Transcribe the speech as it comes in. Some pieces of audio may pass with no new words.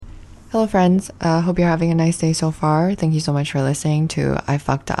Hello, friends. Hope you're having a nice day so far. Thank you so much for listening to I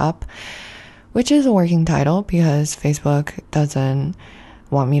Fucked Up, which is a working title because Facebook doesn't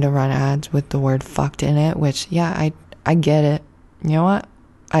want me to run ads with the word fucked in it, which, yeah, I get it. You know what?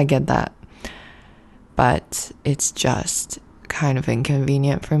 I get that. But it's just kind of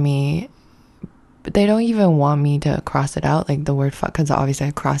inconvenient for me. But they don't even want me to cross it out, like the word fuck, because obviously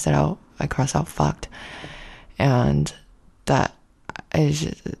I cross out fucked. And that is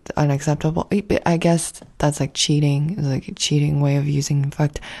just unacceptable. I guess that's like cheating. It's like a cheating way of using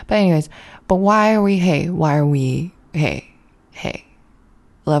fucked. But anyways, why are we,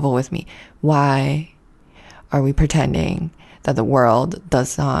 level with me. Why are we pretending that the world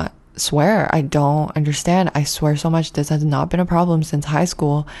does not swear? I don't understand. I swear so much. This has not been a problem since high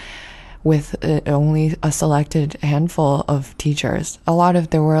school with only a selected handful of teachers.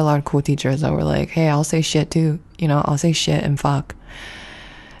 There were a lot of cool teachers that were like, hey, I'll say shit too. You know, I'll say shit and fuck.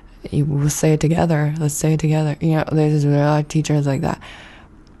 We'll say it together. Let's say it together. You know, there's a lot of teachers like that.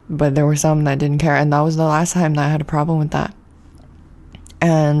 But there were some that didn't care. And that was the last time that I had a problem with that.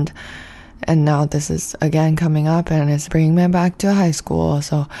 And now this is again coming up and it's bringing me back to high school.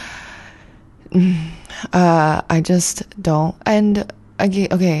 So I just don't. And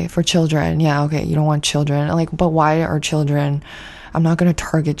okay, for children, yeah, okay, you don't want children, like, but why are children? I'm not going to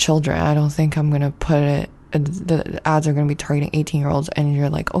target children. I don't think I'm going to put it, the ads are going to be targeting 18-year-olds, and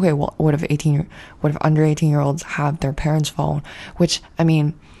you're like, okay, well, what if under 18-year-olds have their parents' phone? Which, I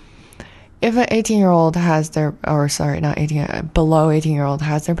mean, if an 18-year-old has below 18-year-old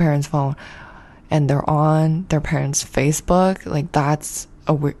has their parents' phone and they're on their parents' Facebook, like, that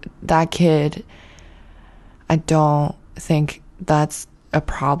kid, I don't think that's a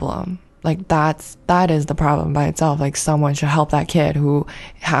problem. Like, that is the problem by itself. Like, someone should help that kid who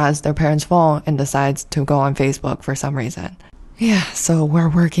has their parents' phone and decides to go on Facebook for some reason. Yeah, so we're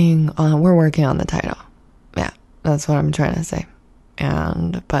working on the title. Yeah, that's what I'm trying to say.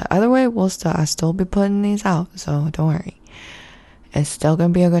 But either way, I'll still be putting these out, so don't worry. It's still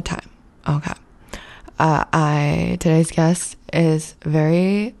gonna be a good time. Okay. Today's guest is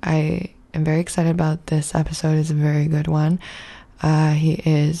I am very excited about this episode. It's a very good one. He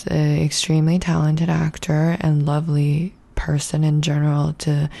is an extremely talented actor and lovely person in general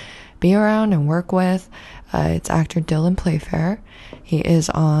to be around and work with. It's actor Dylan Playfair. He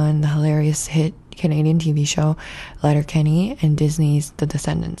is on the hilarious hit Canadian TV show Letterkenny and Disney's The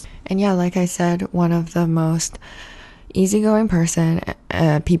Descendants. And yeah, like I said, one of the most easygoing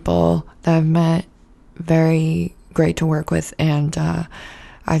people that I've met, very great to work with, and I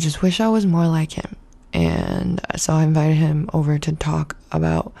just wish I was more like him. And so I invited him over to talk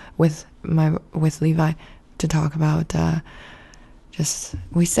about with Levi to talk about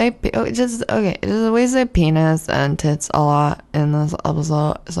we say penis and tits a lot in this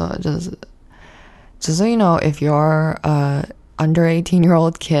episode. So just so you know, if you're a under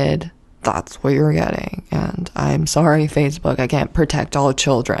 18-year-old kid, that's what you're getting. And I'm sorry, Facebook, I can't protect all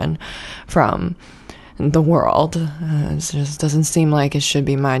children from the world. It just doesn't seem like it should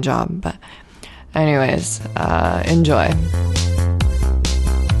be my job. But anyways, enjoy.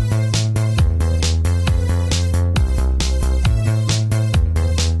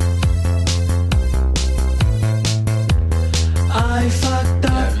 I fucked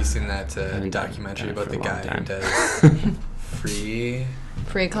up. Have you seen that documentary about the guy who does free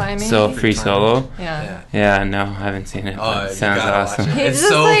climbing? Free solo? Yeah, no, I haven't seen it. Oh, it sounds awesome. It's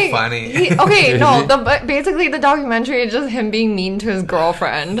so funny. Basically the documentary is just him being mean to his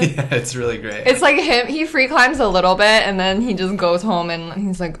girlfriend. Yeah, it's really great. It's like he free climbs a little bit and then he just goes home and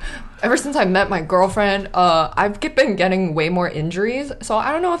he's like, ever since I met my girlfriend, I've been getting way more injuries. So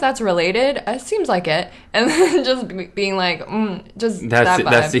I don't know if that's related. It seems like it. And then just being like, just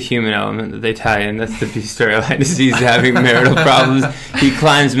that's the human element that they tie in. That's the storyline. He's having marital problems. He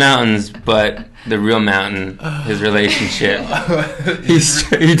climbs mountains, but the real mountain, his relationship,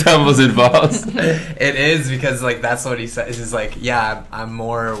 he tumbles and falls. It is, because like that's what he says. He's like, yeah, I'm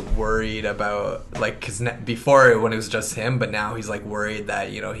more worried about, like, because before when it was just him, but now he's like worried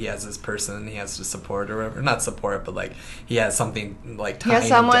that, you know, he has this person he has to support or whatever. Not support, but like he has something like tying him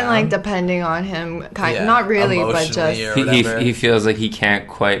someone down. Like depending on him, not really, but just he feels like he can't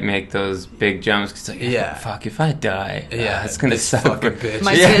quite make those big jumps because like, fuck, if I die, it's gonna suck. Bitch.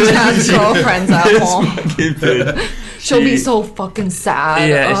 My bitch has girlfriends at home. She'll be so fucking sad.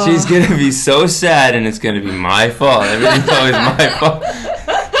 Yeah, she's gonna be so sad, and it's gonna be my fault. Everything's always my fault.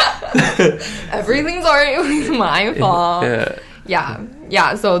 Everything's always my fault. Yeah.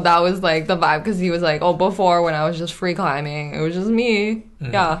 So that was like the vibe, because he was like, oh, before when I was just free climbing, it was just me.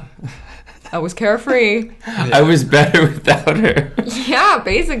 Yeah. I was carefree. I was better without her. Yeah,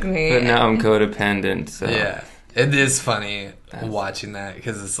 basically. But now I'm codependent, so. Yeah, it is funny watching that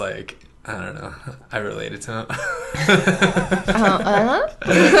because it's like, I don't know, I related to him.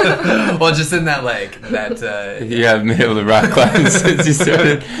 Well, just in that You haven't been able to rock climb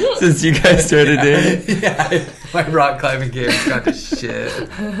since you guys started dating. Yeah, my rock climbing game's gone to shit.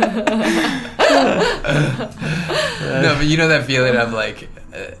 No, but you know that feeling of like,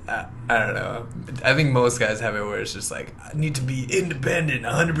 I don't know. I think most guys have it where it's just like, I need to be independent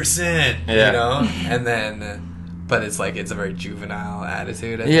 100%, Yeah. you know? And then, but it's like, it's a very juvenile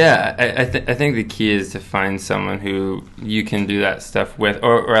attitude. I think. Yeah, I think the key is to find someone who you can do that stuff with,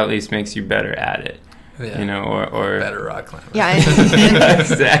 or at least makes you better at it. Yeah. You know, or Better rock climber. Yeah, and,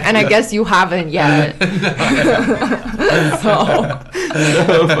 Exactly. and I guess you haven't yet. So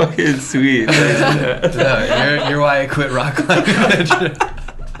so fucking sweet. No, you're why I quit rock climbing.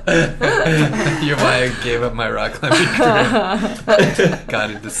 You're why I gave up my rock climbing career.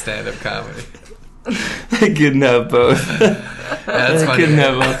 Got into stand-up comedy. I couldn't have both. That's I funny. couldn't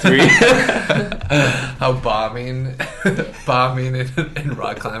have all three. How bombing and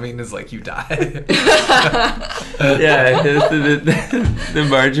rock climbing is like you die. Yeah, the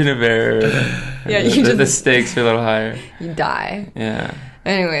margin of error. Yeah, you the just- stakes are a little higher. you die. Yeah.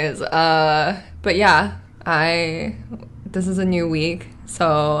 Anyways, but yeah, this is a new week,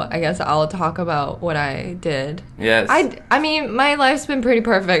 so I guess I'll talk about what I did. Yes. I mean, my life's been pretty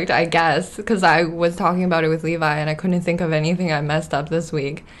perfect, I guess, because I was talking about it with Levi and I couldn't think of anything I messed up this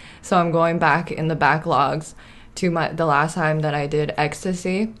week. So I'm going back in the backlogs to the last time that I did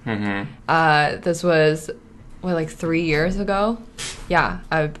ecstasy. Mm-hmm. This was like 3 years ago. Yeah,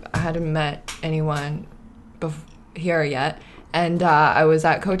 I hadn't met anyone here yet, and I was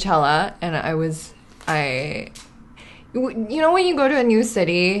at Coachella, and you know when you go to a new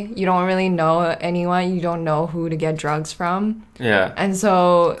city, you don't really know anyone, you don't know who to get drugs from, Yeah. and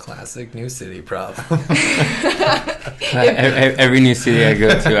so Classic new city problem. Every new city I go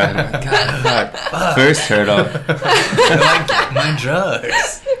to, I'm like, God, fuck. First hurdle. I like my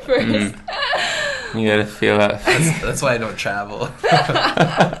drugs. first, You gotta feel that. That's why I don't travel.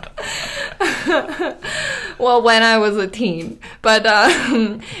 well, when I was a teen, but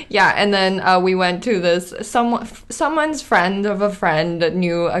yeah, and then we went to this someone's friend of a friend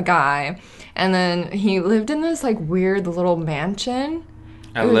knew a guy, and then he lived in this like weird little mansion.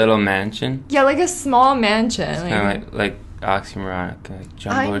 A little mansion. Yeah, like a small mansion. Kind of like oxymoronic, like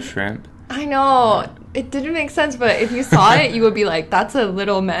jumbo I- shrimp. I know it didn't make sense, but if you saw it, you would be like, "That's a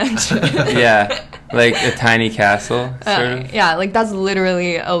little mansion." Yeah, like a tiny castle, sort of. Yeah, like that's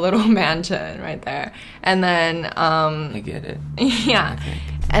literally a little mansion right there. And then I get it. yeah.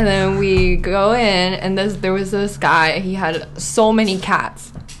 And then we go in, and there was this guy. He had so many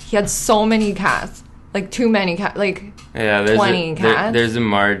cats. He had so many cats, like too many cats, like Yeah, there's 20 cats. there's a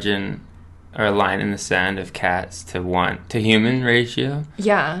margin or a line in the sand of cats to human ratio.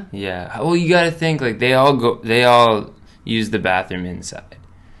 yeah, Yeah. Well, you got to think like they all use the bathroom inside,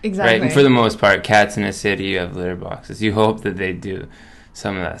 exactly. right? And for the most part, cats in a city, you have litter boxes. You hope that they do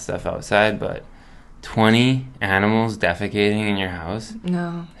some of that stuff outside, but 20 animals defecating in your house,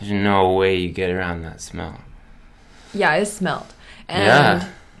 No, there's no way you get around that smell. yeah, it smelled, and Yeah.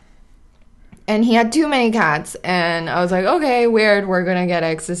 and he had too many cats, and I was like, okay, weird, we're gonna get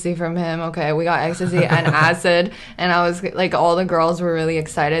ecstasy from him. Okay, we got ecstasy and acid, and I was like, all the girls were really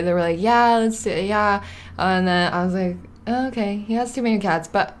excited. They were like, yeah, let's do it, yeah. And then I was like, okay, he has too many cats,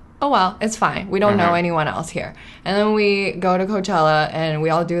 but oh well, it's fine. We don't know anyone else here. And then we go to Coachella, and we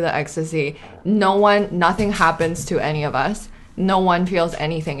all do the ecstasy. Nothing happens to any of us. No one feels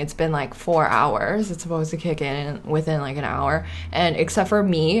anything. It's been like 4 hours. It's supposed to kick in within like an hour. And except for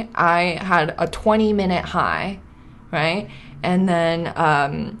me, I had a 20-minute high, right? And then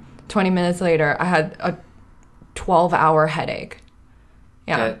 20 minutes later, I had a 12-hour headache.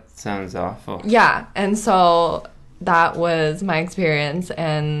 Yeah. That sounds awful. Yeah. And so that was my experience,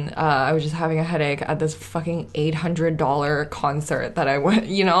 and I was just having a headache at this fucking $800 concert that I went.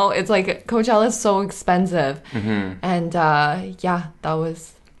 You know, it's like Coachella is so expensive, and yeah, that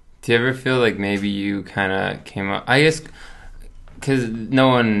was. Do you ever feel like maybe you kind of came up? I guess because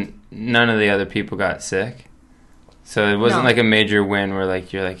none of the other people got sick, so it wasn't No. like a major win where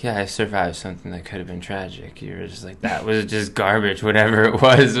like you're like, yeah, I survived something that could have been tragic. You were just like, that was just garbage. Whatever it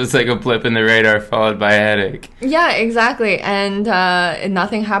was like a blip in the radar followed by a headache. Yeah, exactly, and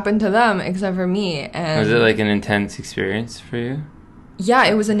nothing happened to them except for me. And Was it like an intense experience for you? yeah,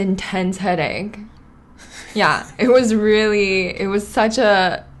 it was an intense headache. Yeah, it was really, it was such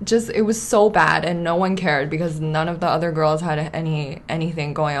a, just, it was so bad, and no one cared because none of the other girls had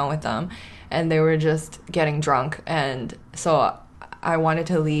anything going on with them. and they were just getting drunk, and so I wanted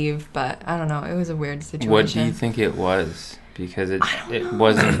to leave, but I don't know. It was a weird situation. What do you think it was? Because it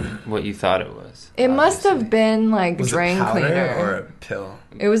wasn't what you thought it was. It must have been like Was drain it powder cleaner or a pill?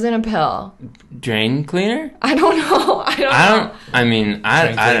 It was in a pill. Drain cleaner? I don't know. I don't. I mean, Drain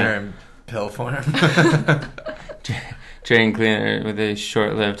I cleaner don't. in pill form. Drain cleaner with a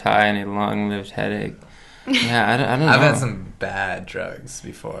short-lived high and a long-lived headache. Yeah, I don't know. I've had some bad drugs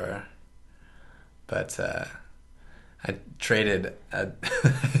before, but I traded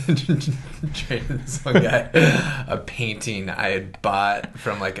this one guy a painting I had bought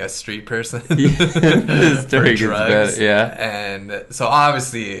from like a street person This for story gets drugs. better, yeah. And so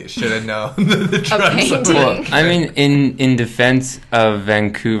obviously should have known the drugs. painting. Well, I mean, in defense of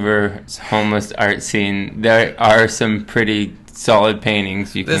Vancouver's homeless art scene, there are some pretty solid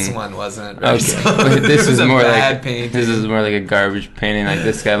paintings you This can. one wasn't. Okay, but this It was a more bad like painting. this is more like a garbage painting. Like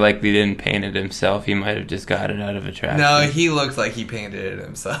this guy likely didn't paint it himself. He might have just got it out of a trash. No, bin. he looked like he painted it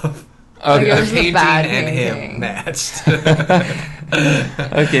himself. Like, it Okay. was The a painting bad and him painting. matched.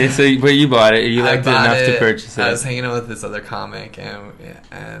 Okay, so but you bought it. You I liked it bought enough to purchase it. I was hanging out with this other comic,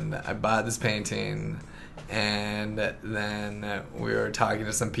 and I bought this painting, and then we were talking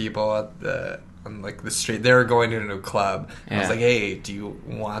to some people on like the street. They were going to a new club. I was Yeah. like, "Hey, do you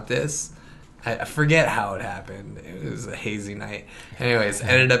want this?" I forget how it happened. It was a hazy night. Anyways,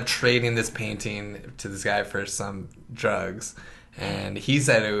 ended up trading this painting to this guy for some drugs. And he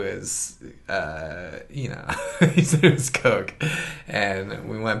said it was, he said it was coke. And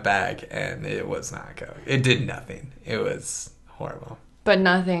we went back, and it was not coke. It did nothing. It was horrible. But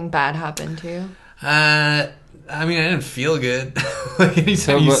nothing bad happened to you. I mean, I didn't feel good. Like anytime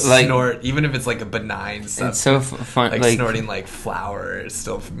So, you but, like- snort, even if it's like a benign substance, It's so fun. like Like snorting like flour, it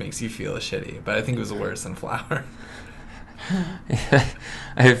still makes you feel shitty. But I think it was worse than flour.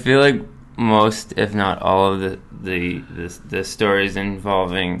 I feel like most, if not all, of the stories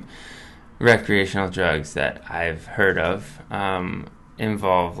involving recreational drugs that I've heard of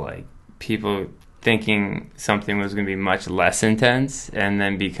involve like people thinking something was going to be much less intense and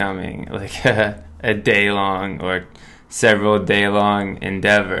then becoming like a day-long or several day-long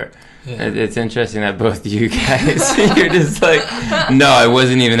endeavor. Yeah. It's interesting that both you guys, you're just like, no, it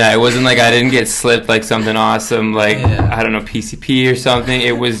wasn't even that. It wasn't like I didn't get slipped like something awesome, like, Yeah. I don't know, PCP or something.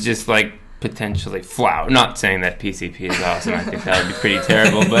 It was just like potentially flour. Not saying that PCP is awesome. I think that would be pretty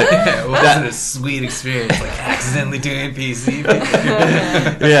terrible, but Yeah, it wasn't a sweet experience, like accidentally doing PC.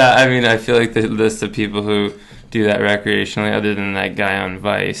 yeah, I mean, I feel like the list of people who do that recreationally, other than that guy on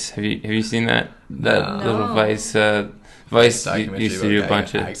Vice, have you seen that No. little No. Vice? Vice Documentary used to about do guy a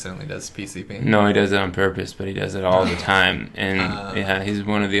bunch who of. accidentally does PCP. No, he does it on purpose, but he does it all the time. And yeah, he's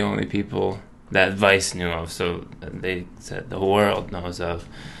one of the only people that Vice knew of, so they said the whole world knows of,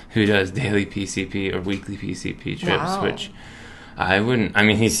 who does daily PCP or weekly PCP trips, Wow. which I wouldn't. I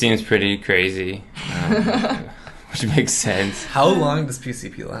mean, he seems pretty crazy, which makes sense. How long does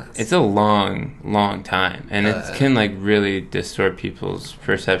PCP last? It's a long, long time, and it Uh, can like really distort people's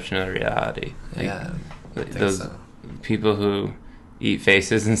perception of reality. Like, yeah, I think those so. people who eat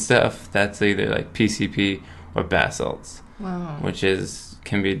faces and stuff, that's either like PCP or bath salts, Wow. which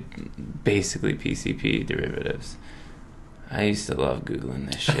can be basically PCP derivatives. I used to love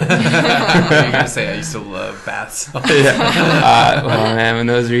Googling this shit. You're gonna say I used to love bath salts. Yeah. Well, man, when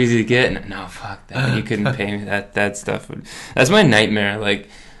those were easy to get, no, fuck that. You couldn't pay me. That stuff would. That's my nightmare. Like,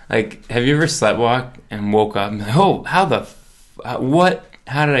 have you ever sleptwalked and woke up and be like, oh, what?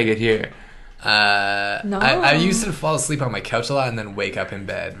 How did I get here? No. I used to fall asleep on my couch a lot and then wake up in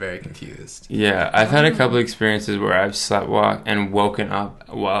bed very confused. Yeah, I've had a couple experiences where I've sleptwalked and woken up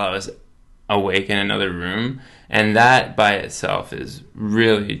while I was awake in another room, and that by itself is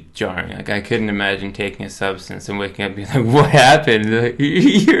really jarring. Like, I couldn't imagine taking a substance and waking up and being like, what happened? Like,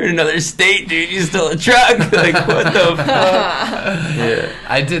 you're in another state, dude. You stole a truck. Like, what the fuck? Yeah.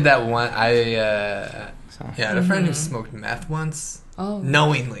 I did that one. So, I had a friend who smoked meth once, Oh.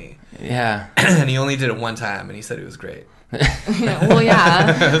 knowingly, yeah. and he only did it one time, and he said it was great. Yeah, well,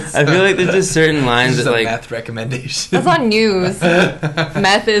 yeah. I feel like there's just certain lines This is that, a like, meth recommendation. That's on news.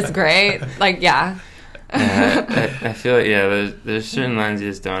 Meth is great. Like, yeah. yeah, I feel like, yeah, there's certain lines you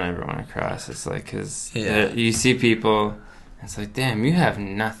just don't ever want to cross. It's like, because Yeah. you see people, it's like, damn, you have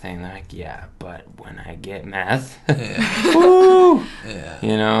nothing. They're like, yeah, but when I get meth, Yeah. woo! Yeah.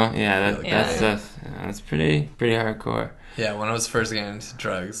 You know, yeah, that Yeah. stuff, that's pretty hardcore. Yeah, when I was first getting into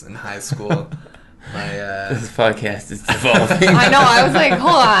drugs in high school, My This podcast is devolving. I know. I was like,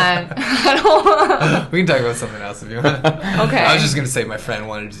 hold on. I don't. we can talk about something else if you want. Okay. I was just gonna say my friend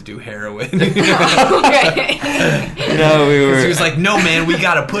wanted to do heroin. Okay. No, we were. He was like, "No, man, we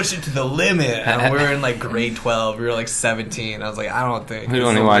gotta push it to the limit." And we were in like grade 12. We were like 17. I was like, "I don't think We it's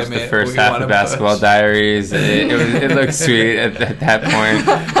only the watched the limit first we half wanna of Basketball push." Diaries. It looked sweet at that point.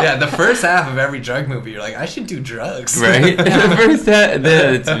 Yeah, the first half of every drug movie, you're like, "I should do drugs." Right? The first half,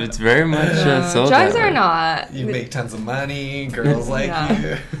 it's very much sold Drugs that are way. not. You make tons of money. Girls like Yeah.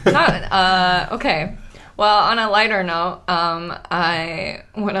 you. Not. Okay. Well, on a lighter note,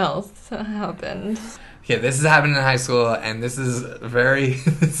 what else happened? Okay, this is happening in high school, and this is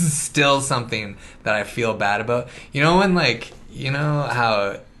this is still something that I feel bad about. You know when, like, you know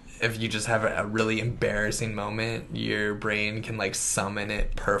how if you just have a really embarrassing moment, your brain can, like, summon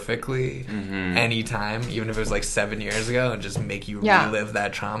it perfectly anytime, even if it was, like, 7 years ago, and just make you relive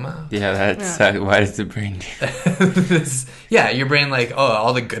that trauma? Yeah, that's why does the brain do that? Yeah, your brain, like, oh,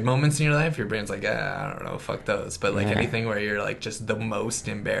 all the good moments in your life, your brain's like, I don't know, fuck those. But, like, anything where you're, like, just the most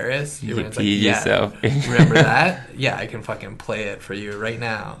embarrassed, your You brain's like, peed yeah, yourself. remember that? Yeah, I can fucking play it for you right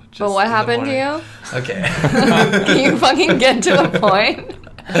now. But what happened to you? Okay. Can you fucking get to the point?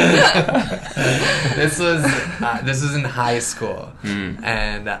 This was in high school,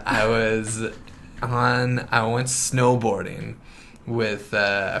 and I went snowboarding with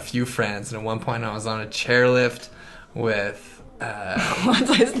a few friends, and at one point I was on a chairlift with Once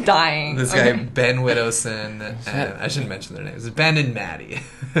I was dying. this guy Ben Widowson, and I shouldn't mention their names. Ben and Maddie.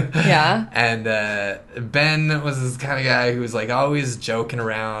 Yeah. And Ben was this kind of guy who was like always joking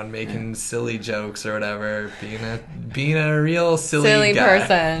around, making silly jokes or whatever, being a real silly guy.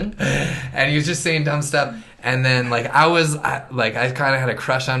 person. And he was just saying dumb stuff. And then like I kind of had a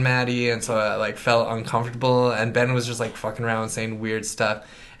crush on Maddie, and so I like felt uncomfortable. And Ben was just like fucking around saying weird stuff.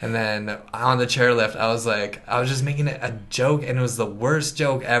 And then on the chairlift, I was just making it a joke, and it was the worst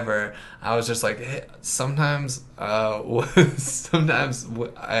joke ever. I was just like, hey, sometimes I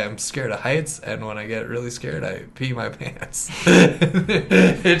am scared of heights, and when I get really scared, I pee my pants.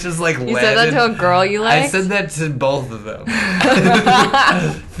 It just like You said that to a girl you liked? I said that to both of them,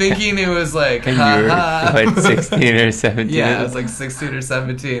 thinking it was like, And ha you were ha. like 16 or 17. Yeah, I was like 16 or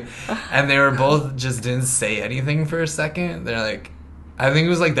 17, and they were both just didn't say anything for a second. They're like, I think it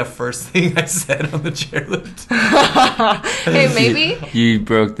was like the first thing I said on the chairlift. Hey, maybe. You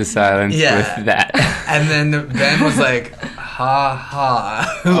broke the silence Yeah. with that. And then Ben was like, ha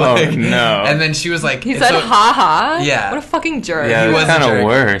ha. Oh, no. And then she was like, He said, ha ha. Yeah. What a fucking jerk. Yeah, He it was was a kind of jerk.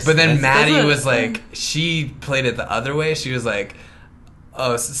 worse. But then That's- Maddie doesn't- was like, she played it the other way. She was like,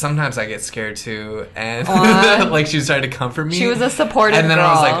 oh, sometimes I get scared too. And What? like she was trying to comfort me. She was a supportive And then girl.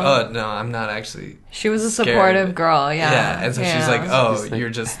 I was like, oh, no, I'm not actually. She was a scared. supportive girl, yeah. Yeah, and so she's like, oh, Just like- you're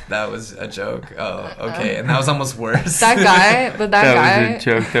just, that was a joke. Oh, okay. And that was almost worse. That guy, but that guy. was a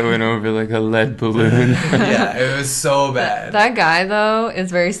joke that went over like a lead balloon. Yeah, it was so bad. That guy though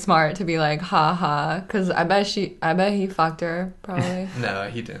is very smart to be like ha ha, because I bet he fucked her probably. No,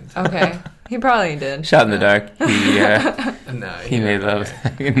 he didn't. Okay, he probably did. Shot in the dark. No, He made love.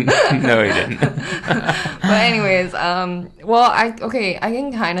 No, he didn't. But anyways, well, I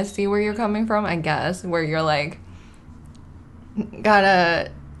can kind of see where you're coming from, I guess, where you're like,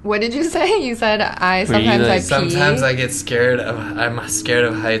 what did you say? You said sometimes I pee. Sometimes I get I'm scared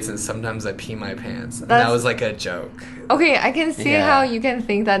of heights, and sometimes I pee my pants. And that That's- was like a joke. Okay, I can see Yeah. how you can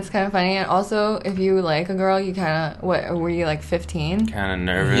think that's kind of funny, and also if you like a girl, you kind of were you like 15? Kind of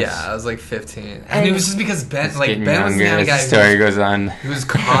nervous. Yeah, I was like 15, and And- it was just because Ben, Just like getting Ben was the younger kind of as guy the story goes on. who was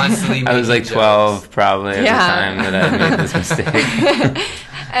constantly. I was like making 12 jokes. probably at Yeah. the time that I made this mistake.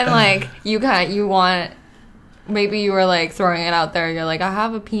 And like you want, maybe you were like throwing it out there. You're like, I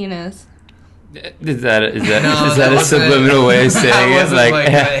have a penis. Is that No, a that wasn't- subliminal way of that saying it? wasn't Like, like,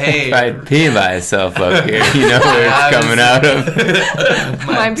 hey. if I pee myself up here, you know where I it's was- coming out of.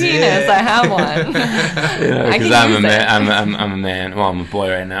 My penis, I have one. You know, I because can I'm a use man. it. I'm a man. Well, I'm a boy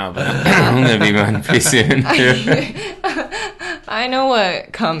right now, but I'm gonna be one pretty soon too. I know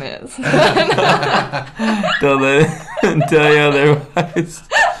what cum is. Don't tell you otherwise.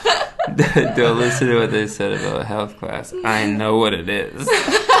 Don't listen to what they said about health class. I know what it is.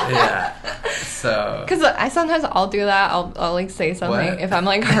 Yeah. So Because I'll do that. I'll like say something What? if I'm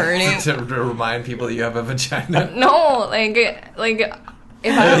like hurting. to remind people that you have a vagina. No, like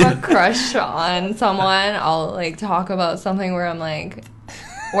if I have a crush on someone, I'll like talk about something where I'm like,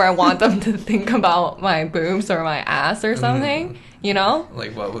 where I want them to think about my boobs or my ass or something. You know?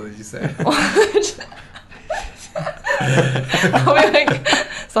 Like, what would you say? I'll be like,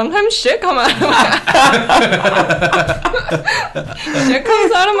 sometimes shit come out of my shit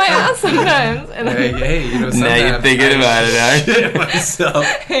comes out of my ass sometimes. And Hey, you know, Now you're sometimes thinking I about it, huh? shit myself.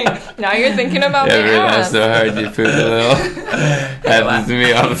 hey, now you're thinking about You my ever laugh ass. so hard you poop a little? Happens to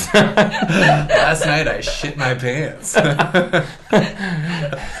me all the time. Last night I shit my pants.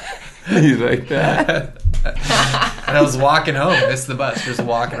 You like that? And I was walking home, missed the bus, just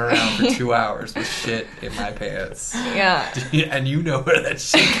walking around for 2 hours with shit in my pants. Yeah. And you know where that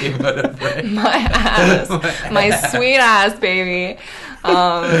shit came out of, right? My ass. My sweet ass, baby.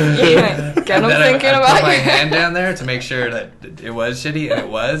 Yeah, get them And then thinking I about put my your- hand down there to make sure that it was shitty, and it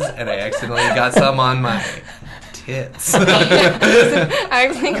was, and I accidentally got some on my tits. I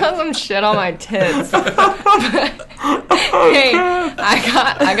actually got some shit on my tits. Hey,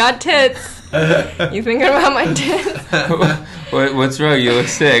 I got tits. You thinking about my tits? What's wrong? You look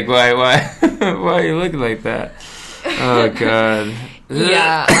sick. Why are you looking like that? Oh God.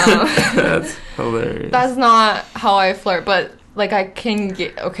 Yeah, That's hilarious. that's not how I flirt, but like I can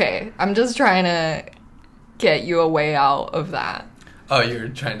get. Okay, I'm just trying to get you a way out of that. Oh, you're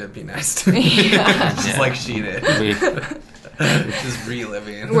trying to be nice to me. Yeah. Just Yeah. like she did. We- Just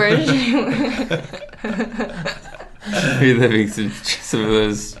reliving. Where's you? reliving some of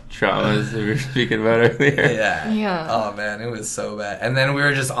those traumas that we were speaking about earlier. Yeah. Yeah. Oh man, it was so bad. And then we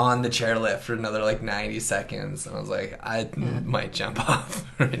were just on the chairlift for another like 90 seconds, and I was like, I might jump off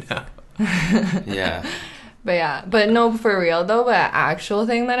right now. Yeah. But no, for real though, but actual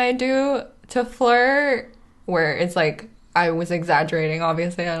thing that I do to flirt, where it's like, I was exaggerating,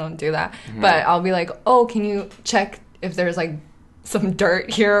 obviously, I don't do that. But I'll be like, oh, can you check if there's like some dirt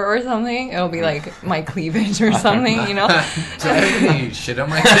here or something? It'll be like my cleavage or something, you know? Do I have any shit on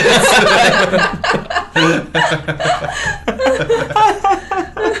my tits?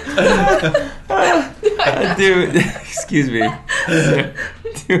 Dude, excuse me.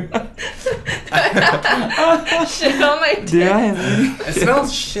 Shit on my tits. Do I have any? It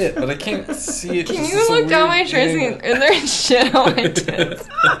smells shit, but I can't see it. Can It's you just a look down my weird shirt thing. and is there shit on my tits?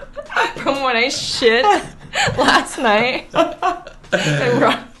 From when I shit last night. I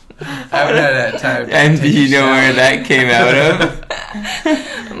brought- I haven't had that time. to And do take a you know where shower. that came out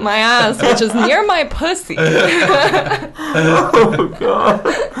of? my ass, which is near my pussy. Oh God.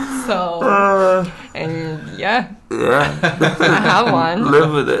 So, and yeah, Yeah. I have one.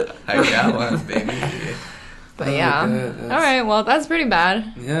 Live with it. I got one, baby. But yeah. God, that's- All right, well, that's pretty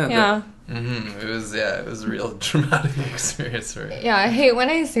bad. Yeah. Yeah. It was a real traumatic experience for me. Yeah, I hate when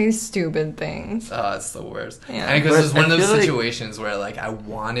I say stupid things. Oh, it's the worst. Yeah. And because it's one of I those feel like- situations where, like, I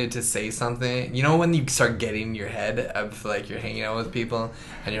wanted to say something. You know, when you start getting in your head of, like, you're hanging out with people,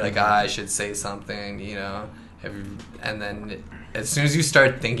 and you're like, I should say something, you know? And then as soon as you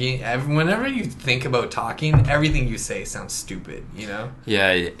start thinking, whenever you think about talking, everything you say sounds stupid, you know?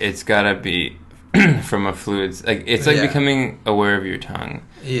 Yeah, it's gotta be from a fluid. Like it's like Yeah. becoming aware of your tongue.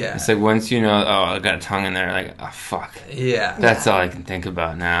 Yeah. It's like once you know, oh, I got a tongue in there. Like, oh fuck. Yeah. That's all I can think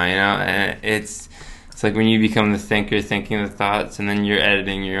about now, you know? And it's like when you become the thinker, thinking the thoughts, and then you're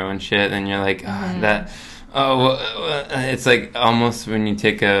editing your own shit, and you're like, it's like almost when you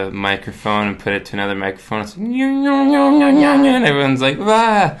take a microphone and put it to another microphone, it's like, and everyone's like,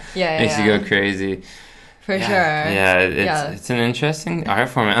 ah! Makes you go crazy. For Yeah. sure. Yeah, it's an interesting art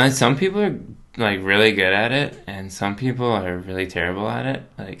form. And some people are like really good at it, and some people are really terrible at it.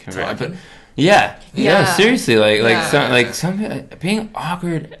 Like, Talking? but yeah, Yeah. seriously, Yeah. some being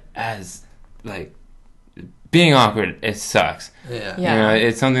awkward as like being awkward, it sucks. Yeah. Yeah. You know,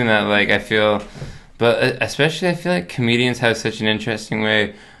 it's something that like I feel, but especially I feel like comedians have such an interesting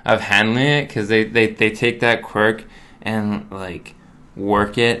way of handling it because they take that quirk and like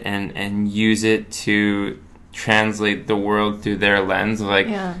work it and use it to translate the world through their lens of like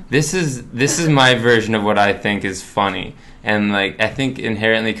Yeah. this is my version of what I think is funny. And like I think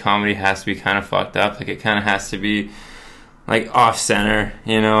inherently comedy has to be kind of fucked up, like it kind of has to be like off center,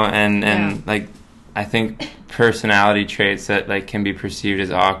 you know, and Yeah. like I think personality traits that like can be perceived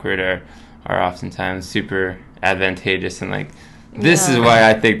as awkward are oftentimes super advantageous, and like this is Yeah. why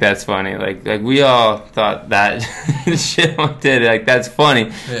I think that's funny. Like we all thought that shit one did, like that's funny.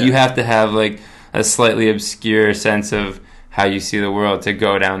 Yeah. You have to have like a slightly obscure sense of how you see the world to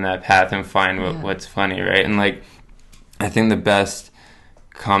go down that path and find what's funny, right? And like I think the best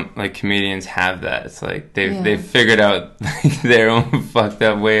comedians have that. It's like they've figured out like their own fucked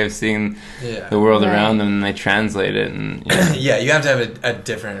up way of seeing Yeah. the world Right. around them, and they translate it. And you know. Yeah, you have to have a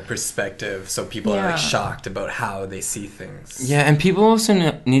different perspective so people are Yeah. like shocked about how they see things. Yeah, and people also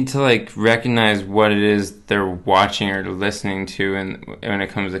need to like recognize what it is they're watching or listening to, and when it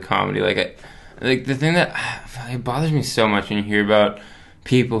comes to comedy, like the thing that it bothers me so much when you hear about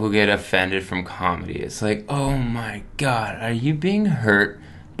people who get offended from comedy. It's like, oh my god, are you being hurt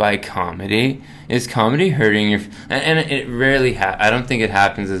by comedy? Is comedy hurting your... And it rarely I don't think it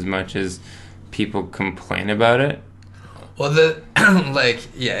happens as much as people complain about it. Well,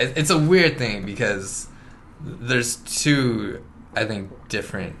 it's a weird thing because there's two, I think,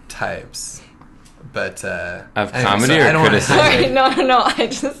 different types. But of comedy or criticism? Sorry, no, I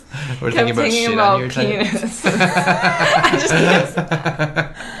just We're kept thinking about penis. I just can't.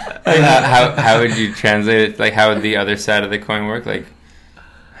 Like, how would you translate it? Like, how would the other side of the coin work? Like,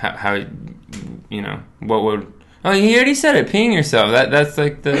 how you know, what would... Oh, you already said it, peeing yourself. That's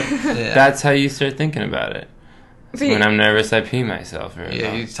like the... Yeah. That's how you start thinking about it. When I'm nervous, I pee myself.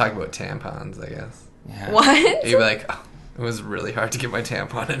 You talk about tampons, I guess. Yeah. What? You'd be like... Oh, it was really hard to get my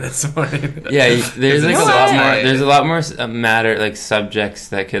tampon in this morning. Yeah, there's like a lot more. There's a lot more matter, like subjects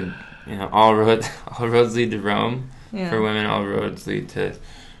that could, you know, all roads lead to Rome. Yeah. For women, all roads lead to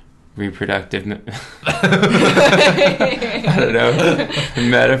reproductive. I don't know,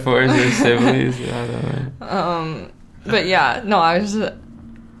 metaphors or similes. I don't know. But yeah, no, I was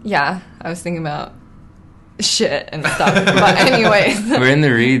thinking about shit and stuff. But anyways, we're in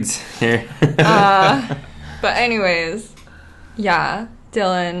the reeds here. But anyways. Yeah,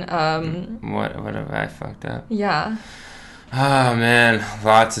 Dylan. What have I fucked up? Yeah. Oh man,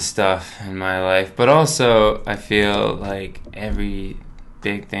 lots of stuff in my life, but also I feel like every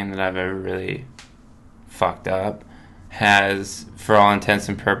big thing that I've ever really fucked up has, for all intents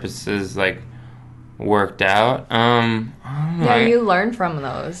and purposes, like worked out. I don't know. Yeah, you learn from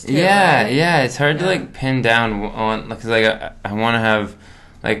those too, yeah, right? Yeah. It's hard to like pin down on, because like I want to have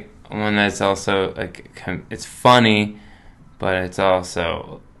like one that's also like it's funny, but it's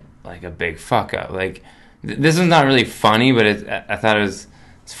also like a big fuck up. Like this is not really funny, but I thought it's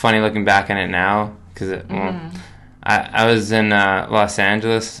funny looking back on it now because I was in Los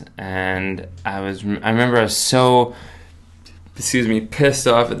Angeles and I remember I was so pissed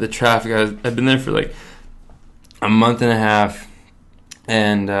off at the traffic. I'd been there for like a month and a half,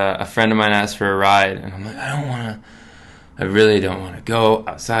 and a friend of mine asked for a ride, and I'm like, I really don't want to go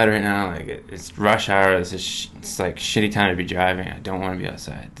outside right now. Like it's rush hour. It's like shitty time to be driving. I don't want to be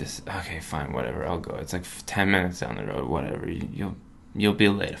outside. Okay, fine, whatever. I'll go. It's like 10 minutes down the road. Whatever. You'll be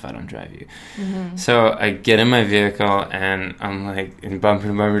late if I don't drive you. Mm-hmm. So I get in my vehicle and I'm like in bumper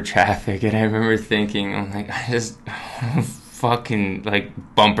to bumper traffic, and I remember thinking, I'm like, I just fucking like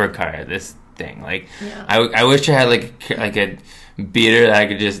bumper car this thing. Like I wish I had like a beater that I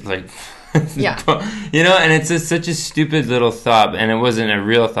could just like. Yeah. You know, and it's just such a stupid little thought, and it wasn't a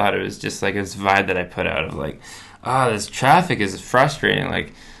real thought. It was just like this vibe that I put out of like, this traffic is frustrating.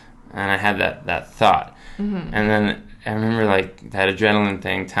 Like, and I had that thought, and then I remember like that adrenaline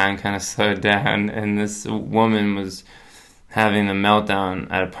thing. Time kind of slowed down, and this woman was having the meltdown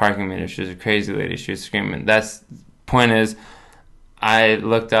at a parking meter. She was a crazy lady. She was screaming. Point is, I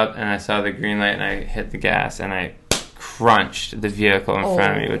looked up and I saw the green light, and I hit the gas, and I crunched the vehicle in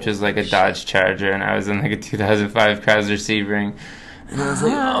front of me, which was like a Dodge Charger, and I was in like a 2005 Chrysler Sebring, and I was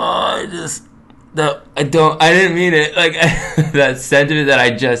like, I didn't mean it. Like that sentiment that I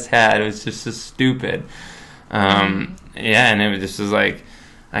just had, it was just so stupid. And it just was like,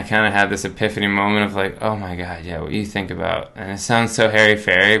 I kind of had this epiphany moment of like, oh my god, yeah, what you think about, and it sounds so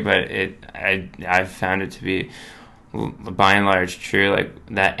hairy-fairy, but I found it to be by and large true. Like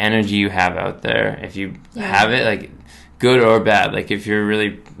that energy you have out there, if you have it, like good or bad, like if you're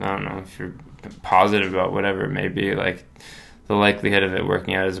really, I don't know, if you're positive about whatever it may be, like the likelihood of it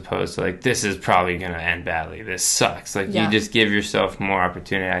working out as opposed to like, this is probably going to end badly, this sucks. Like you just give yourself more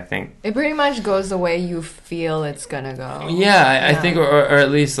opportunity, I think. It pretty much goes the way you feel it's going to go. Yeah, I think, or at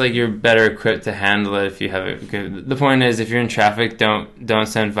least like you're better equipped to handle it if you have it good. The point is, if you're in traffic, don't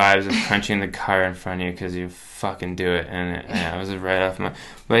send vibes of crunching the car in front of you, because you fucking do it. And it was right off my...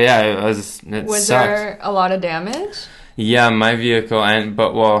 But yeah, it was sucked. There a lot of damage? Yeah, my vehicle,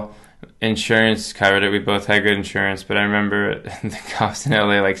 insurance covered it. We both had good insurance, but I remember the cops in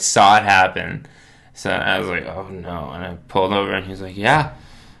LA like saw it happen. So I was like, oh no. And I pulled over, and he's like, yeah,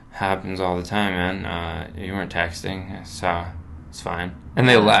 happens all the time, man. You weren't texting, so it's fine. And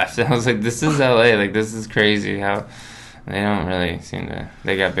they left. And I was like, this is LA. Like, this is crazy how they don't really seem to...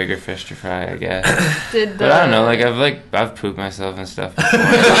 They got bigger fish to fry, I guess. But I don't know. Like, I've pooped myself and stuff before.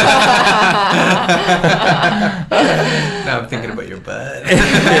 Now I'm thinking about your butt.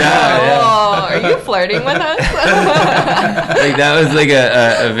 Oh, are you flirting with us? Like, that was like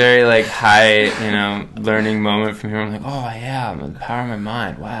a very like high, learning moment from here. I'm like, oh yeah, I'm the power of my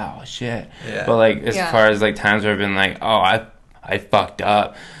mind. Wow, shit. Yeah. But like, as far as like times where I've been like, oh, I fucked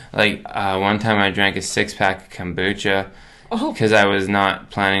up. Like one time I drank a 6-pack of kombucha, Oh. because I was not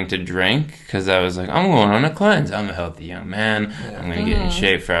planning to drink because I was like, I'm going on a cleanse. I'm a healthy young man. I'm going to get in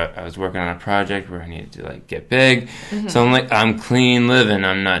shape for. I was working on a project where I needed to like get big, so I'm like, I'm clean living.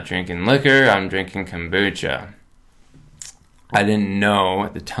 I'm not drinking liquor. I'm drinking kombucha. I didn't know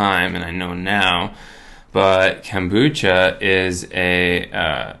at the time, and I know now, but kombucha is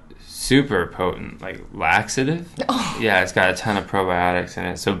a super potent like laxative. Yeah, it's got a ton of probiotics in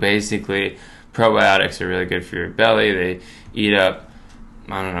it. So basically, probiotics are really good for your belly. They eat up,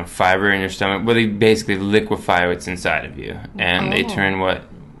 I don't know, fiber in your stomach. Well, they basically liquefy what's inside of you, and they turn what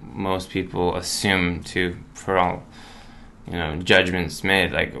most people assume to, for all judgments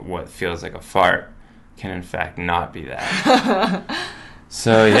made, like what feels like a fart can in fact not be that.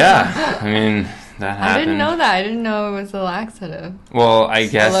 So yeah, I mean, that happened. I didn't know that. I didn't know it was a laxative. Well, I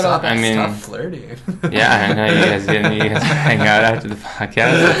guess I mean, Stop flirting. yeah, I know you guys hang out after the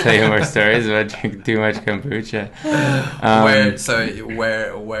podcast. I'll tell you more stories about drinking too much kombucha.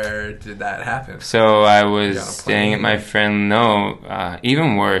 Where did that happen? So I You was on a staying at plane? my friend. No,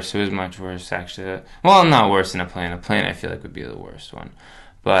 even worse. It was much worse actually. Well, not worse than a plane. A plane I feel like would be the worst one.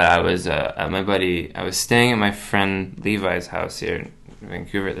 But I was I was staying at my friend Levi's house here in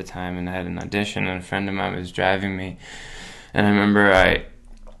Vancouver at the time, and I had an audition, and a friend of mine was driving me. And I remember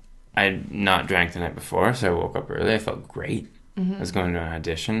I'd not drank the night before, so I woke up early. I felt great. I was going to an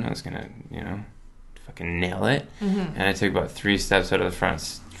audition. I was gonna, fucking nail it. And I took about 3 steps out of the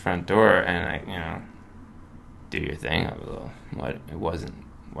front door, and I, do your thing. It wasn't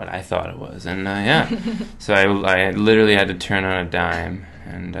what I thought it was, and so I literally had to turn on a dime,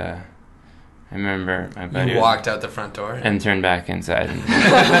 and I remember my buddy walked out the front door and turned back inside.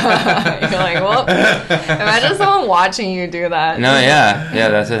 You're like, well, imagine someone watching you do that. No, yeah,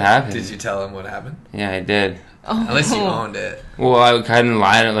 that's what happened. Did you tell him what happened? Yeah, I did. At least you owned it. Well, I kind of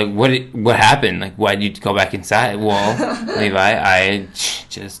lied. Like, what happened? Like, why did you go back inside? Well, Levi, I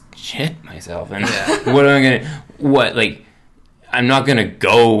just shit myself, and what am I gonna? What like? I'm not gonna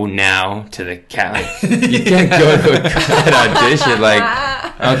go now to the cat. Like, you can't go to a cat audition. Like,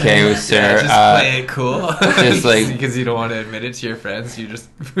 okay, sir. Just play it cool. Just like because you don't want to admit it to your friends, you just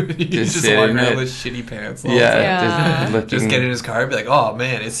Just walk in around it. with shitty pants. Just get in his car, and be like, "Oh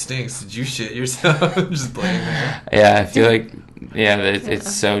man, it stinks. Did you shit yourself?" Just blame him. Yeah, I feel like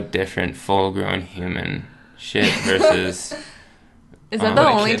it's so different. Full-grown human shit versus. Is that the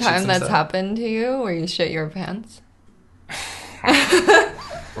When a only kid shits time that's himself. happened to you where you shit your pants?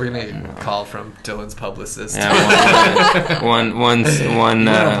 We're gonna call from Dylan's publicist. Yeah, one One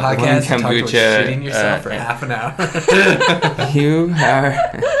podcast kombucha. talk about shitting yourself for half an hour. You are.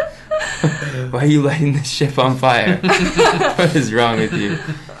 Why are you lighting the ship on fire? What is wrong with you?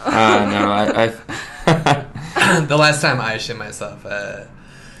 No, The last time I shit myself,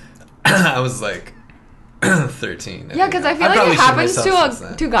 I was like 13. Yeah, because I feel I'd like probably it shit happens myself since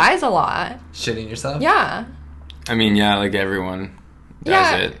then. to guys a lot. Shitting yourself? Yeah. I mean, yeah, like everyone does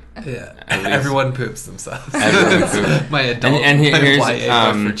Yeah. it. Yeah. At least. Everyone poops themselves. Everyone poops. My adult And my here's,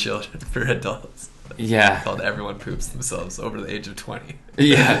 YA book for children, for adults. Yeah. Called Everyone Poops Themselves over the age of 20.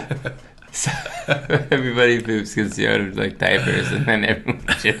 Yeah. So, everybody poops because you out of like diapers, and then everyone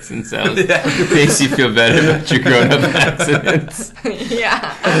shits themselves. Yeah. Makes you feel better about your grown-up accidents.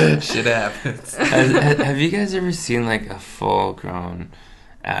 Yeah. Shit happens. Have you guys ever seen like a full-grown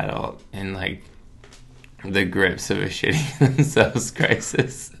adult in like the grips of a shitting themselves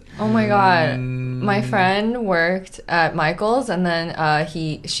crisis? Oh my god. My friend worked at Michael's, and then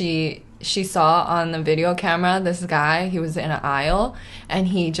she saw on the video camera this guy. He was in an aisle, and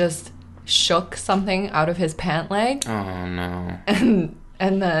he just shook something out of his pant leg, Oh no. and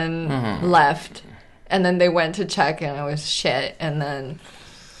then left. And then they went to check, and it was shit. And then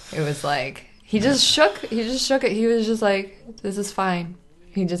it was like he just shook it. He was just like, "This is fine."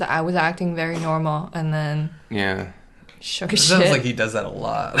 I was acting very normal, and then Yeah. shook It his sounds shit. like he does that a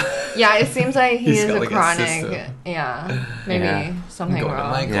lot. Yeah, it seems like he He's is got, a like, a chronic. system. Maybe Yeah. something Going to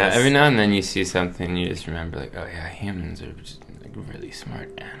wrong. Michael's. Yeah, every now and then you see something, you just remember, like, oh yeah, humans are just like really smart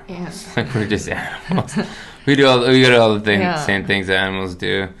animals. Yeah. Like we're just animals. we do all the Yeah. same things that animals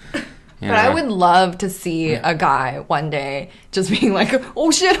do. You But I know? would love to see a guy one day just being like, "Oh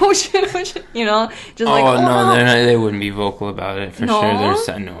shit, oh shit, oh shit," just like, Oh "Oh no, no." they wouldn't be vocal about it for No? sure. There's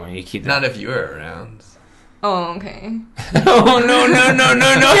no, you keep that. Not if you were around. Oh, okay. Oh no,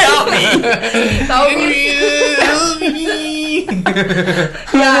 help me! That would be,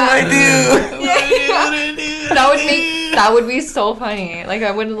 What do? that would be so funny. Like,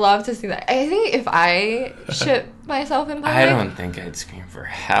 I would love to see that. I think if I shit myself in public, I don't think I'd scream for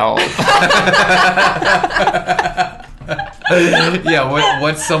help. Yeah,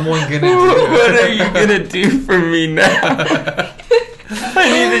 what's someone gonna do? What are you gonna do for me now?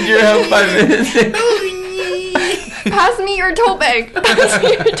 I needed your help 5 minutes ago. Pass me your tote bag. Pass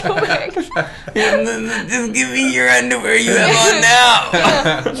me your tote bag. Just give me your underwear you have on now.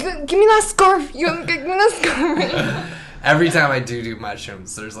 Give me that scarf. Give me that scarf. Every time I do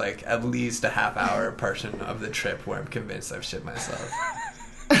mushrooms, there's like at least a half-hour portion of the trip where I'm convinced I've shit myself.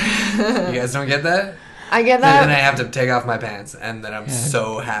 You guys don't get that? I get And then I that. have to take off my pants, and then I'm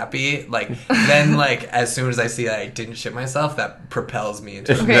so happy. Like then, like as soon as I see that I didn't shit myself, that propels me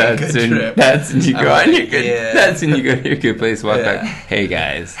into a Okay. good when, trip. that's when you I'm go like, on your good. yeah. That's when you go to your good place. Walk Yeah. back. Hey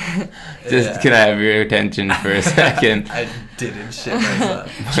guys, just Yeah. can I have your attention for a second? I didn't shit myself.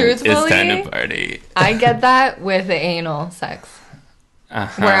 It's time Truthfully, to party. I get that with the anal sex,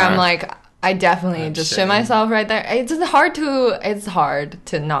 Uh-huh. where I'm like, I definitely I'm just shit shitting. myself right there. It's hard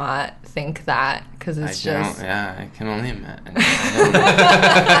to not think that because I it's don't. just. Yeah, I can only imagine. I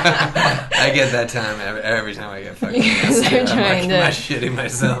get that time every time I get fucking. You guys nasty. are I'm like, trying am I to- shitting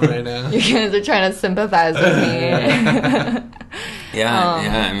myself right now? You guys are trying to sympathize with me. Yeah, Um,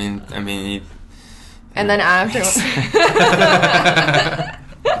 yeah. I mean, you, And then after.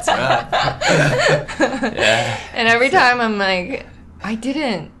 That's right. yeah. And every time I'm like, I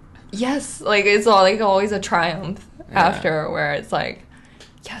didn't. Yes, like it's all like always a triumph Yeah. after where it's like,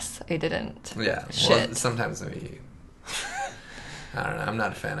 yes, I didn't. Yeah. Well, Shit. sometimes maybe. I don't know. I'm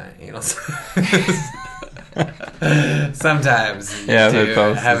not a fan of anal sex. Sometimes you Yeah, do but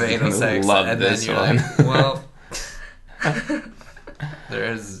folks have is anal gonna sex, love and then this you're one. like, well, there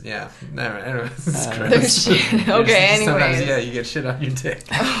is, yeah. Never. Anyways, it's gross. There's shit. There's- Okay, Sometimes, anyways. yeah, you get shit on your dick.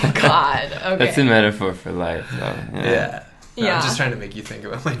 Oh God. Okay. That's a metaphor for life, though. Yeah. No, Yeah. I'm just trying to make you think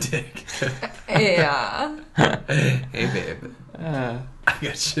about my dick. Yeah. Hey, babe. Uh, I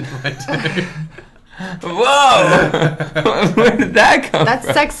got shit on my dick. whoa! Where did that come That's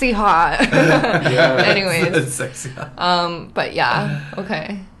from? sexy hot. That's Anyways. sexy. But yeah.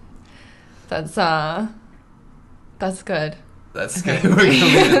 Okay. That's good. That's Okay. good. We're gonna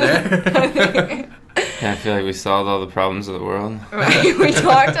leave it there. Yeah, I feel like we solved all the problems of the world. Right? We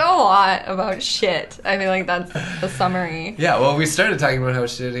talked a lot about shit. I feel like that's the summary. Yeah, well, we started talking about how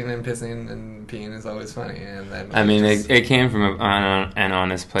shitting and pissing and peeing is always funny, and then I mean, just- it came from an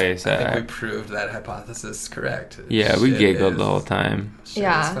honest place. I think we proved that hypothesis correct. Yeah, we Shit giggled is- the whole time. Shit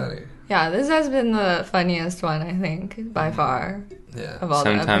Yeah. is funny. Yeah, this has been the funniest one, I think, by far, Yeah. of all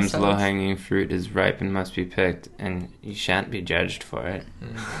the Sometimes episodes. low-hanging fruit is ripe and must be picked, and you shan't be judged for it.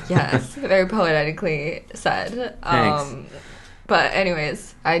 Yes, very poetically said. Thanks. But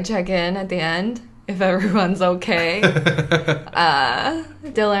anyways, I check in at the end if everyone's okay.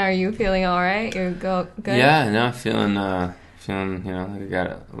 Dylan, are you feeling all right? You're good? Yeah, no, feeling, you know, like I got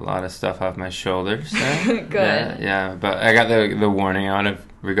a lot of stuff off my shoulders. There. Good. Yeah, but I got the warning out of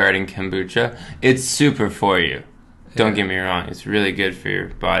regarding kombucha. It's super for you. Don't Yeah. get me wrong. It's really good for your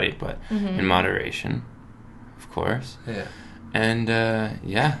body, but in moderation, of course. Yeah. And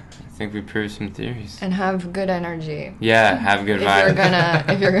yeah, I think we proved some theories. And have good energy. Yeah, have good If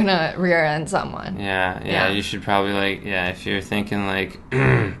vibes. you're gonna rear end someone. Yeah, Yeah. you should probably if you're thinking like,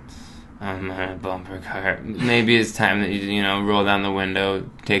 I'm on a bumper car, maybe it's time that you roll down the window,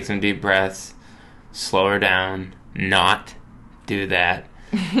 take some deep breaths, slow her down, not do that.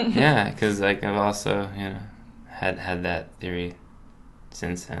 Yeah, because like I've also had that theory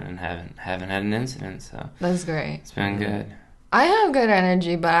since then and haven't had an incident, so That's great. it's been good. I have good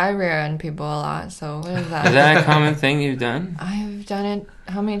energy, but I rear end people a lot. So what is that? Is that a common thing you've done? I've done it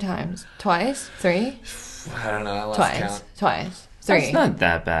how many times? Twice? 3? I don't know. I lost Twice. count. Twice. 3. It's not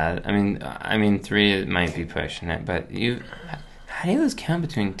that bad. I mean 3 it might be pushing it, but how do you lose count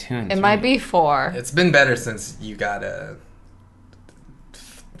between 2 and 3? It might be 4. It's been better since you got a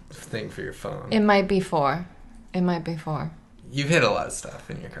thing for your phone. It might be 4. It might be 4. You've hit a lot of stuff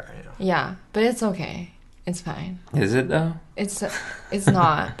in your car, Yeah, but it's okay. It's fine. Is it though? It's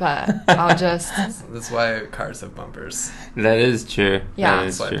not, but I'll just. That's why cars have bumpers. That is true. Yeah. That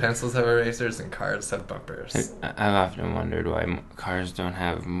That's is why true. pencils have erasers and cars have bumpers. I've often wondered why cars don't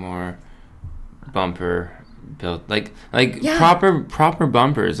have more bumper built, like Yeah. proper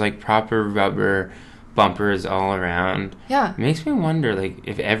bumpers, like proper rubber bumpers all around. Yeah. It makes me wonder, like,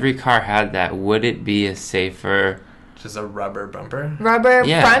 if every car had that, would it be a safer? Just a rubber bumper. Rubber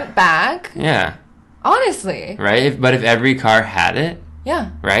Yeah. front, back. Yeah, Honestly. right. But if every car had it,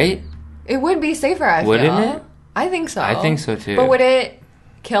 Yeah. right? It would be safer, I Wouldn't feel. it? I think so. I think so too. But would it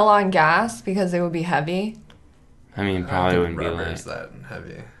kill on gas because it would be heavy? I mean, I probably don't wouldn't think be rubber like. is that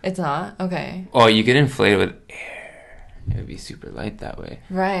heavy. It's not? Okay. Oh, you get inflated with air. it would be super light that way.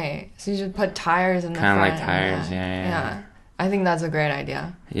 Right. So you should put tires in the Kinda front. like tires, yeah. I think that's a great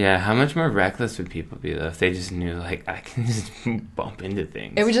idea. Yeah, how much more reckless would people be, though, if they just knew, like, I can just bump into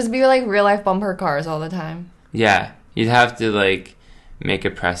things? It would just be like real life bumper cars all the time. Yeah, you'd have to, like, make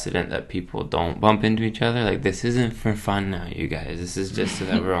a precedent that people don't bump into each other. Like, this isn't for fun now, you guys. This is just so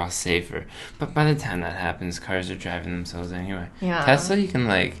that we're all safer. But by the time that happens, cars are driving themselves anyway. Yeah. Tesla, you can,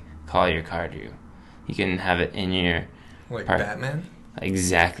 like, call your car to you. You can have it in your... Like part. Batman?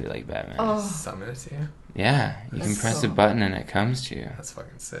 Exactly like Batman. Oh. Summon it to you? Yeah, you can That's press so- a button and it comes to you. That's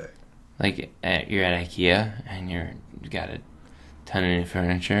fucking sick. Like, you're at IKEA and you got a ton of new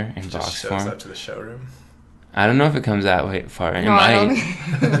furniture in Just box shows form. up to the showroom. I don't know if it comes that way far. It No, I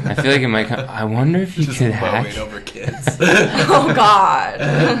might. don't. I feel like it might come. I wonder if you Just could mowing hack. over kids. Oh, God.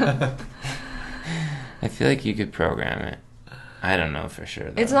 I feel like you could program it. I don't know for sure,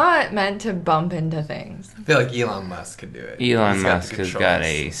 though. It's not meant to bump into things. I feel like Elon Musk could do it. Elon He's got the Musk has got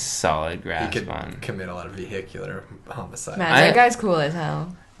a controls. solid He grasp could on. commit a lot of vehicular homicide. Man, I- that guy's cool as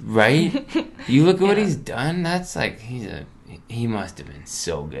hell. Right? You look at what Yeah. he's done. That's like he must have been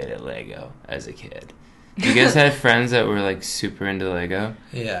so good at Lego as a kid. You guys had friends that were like super into Lego?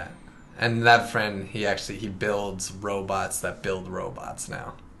 Yeah. And that friend, he builds robots that build robots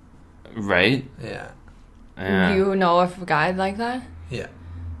now. Right? Yeah. Yeah. Do you know of a guy like that? Yeah.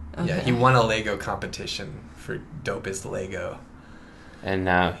 Okay. Yeah, he won a Lego competition for dopest Lego. And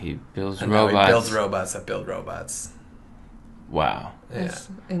now he builds And now robots. he builds robots that build robots. Wow. Yeah. That's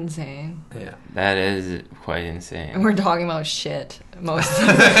insane. Yeah. That is quite And insane. we're talking about shit most of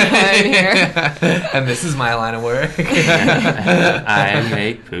the time here. And this is my line of work. I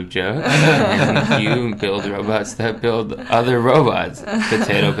make poop jokes, and you build robots that build other robots.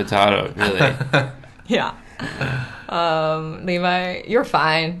 Potato, really. Yeah. Levi, you're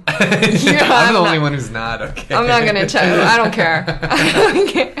fine. I'm the only one who's not okay. I'm not gonna check. I don't care. I don't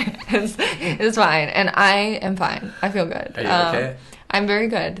care. It's fine, and I am fine. I feel good. Are you okay? I'm very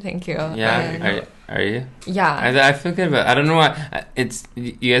good, thank you. Yeah, And- are you? yeah. I feel good about. I don't know why. It's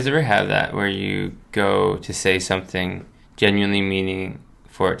you guys ever have that where you go to say something genuinely meaning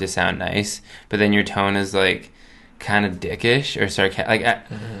for it to sound nice, but then your tone is like kind of dickish or sarcastic. Like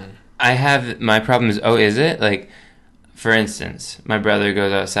I have my problem is is it like, for instance, my brother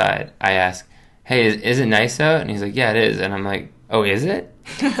goes outside. I ask, hey, is it nice out? And he's like, yeah, it is. And I'm like, oh, is it?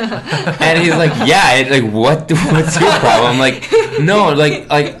 And he's like, yeah. What's your problem? I'm like, no, like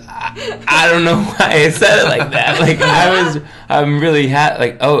I don't know why I said it like that. Like I'm really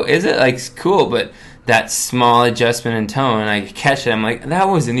like, oh, is it? Like, cool, but that small adjustment in tone, I catch it. I'm like, that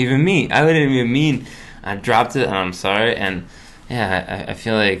wasn't even me. I wouldn't even mean. I dropped it, and I'm sorry. And yeah, I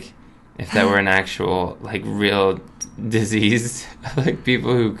feel like if that were an actual like real disease, like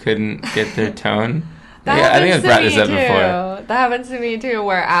people who couldn't get their tone. That Yeah, I think I've happens to brought me this up too. before. That happens to me too,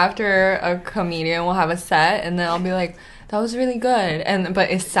 where after a comedian will have a set, and then I'll be like, "That was really good,"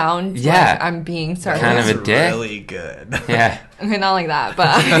 but it sounds Yeah. like I'm being sarcastic. Kind of a That's dick. really good. Yeah. Okay, not like that, but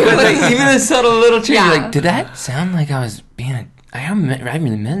But like even a subtle little change, you're Yeah. like, did that sound like I was being I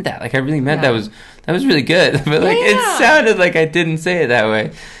really meant that. Like I really meant Yeah. that was really good. But like Yeah. it sounded like I didn't say it that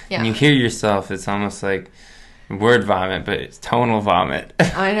way. Yeah. And you hear yourself, it's almost like word vomit, but it's tonal vomit.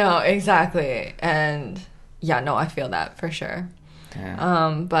 I know exactly, and yeah, no, I feel that for sure.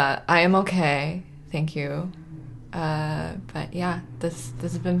 Yeah. But I am okay, thank you. But yeah, this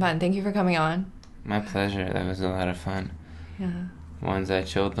has been fun. Thank you for coming on. My pleasure. That was a lot of fun. Yeah. Ones I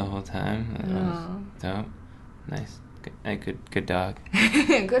chilled the whole time. That was dope. Nice. Good dog.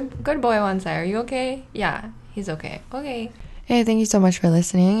 good boy once there. Are you okay? Yeah, he's okay. Okay. Hey, thank you so much for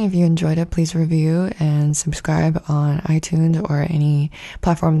listening. If you enjoyed it, please review and subscribe on iTunes or any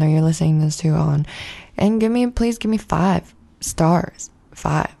platform that you're listening this to on. And please give me 5 stars.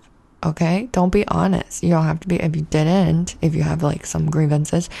 5. Okay? Don't be honest. You don't have to be, if you have like some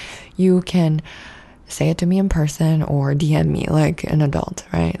grievances, you can say it to me in person or DM me like an adult,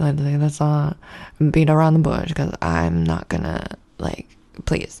 right? Like, let's not beat around the bush, because I'm not gonna, like,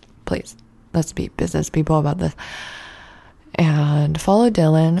 please, let's be business people about this. And follow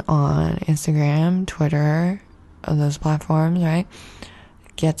Dylan on Instagram, Twitter, those platforms, right?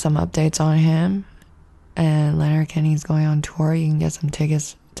 Get some updates on him. And Letterkenny's going on tour. You can get some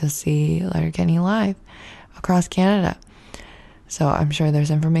tickets to see Letterkenny live across Canada. So I'm sure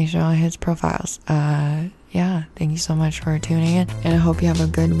there's information on his profiles. Yeah, thank you so much for tuning in. And I hope you have a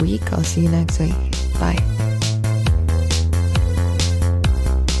good week. I'll see you next week. Bye.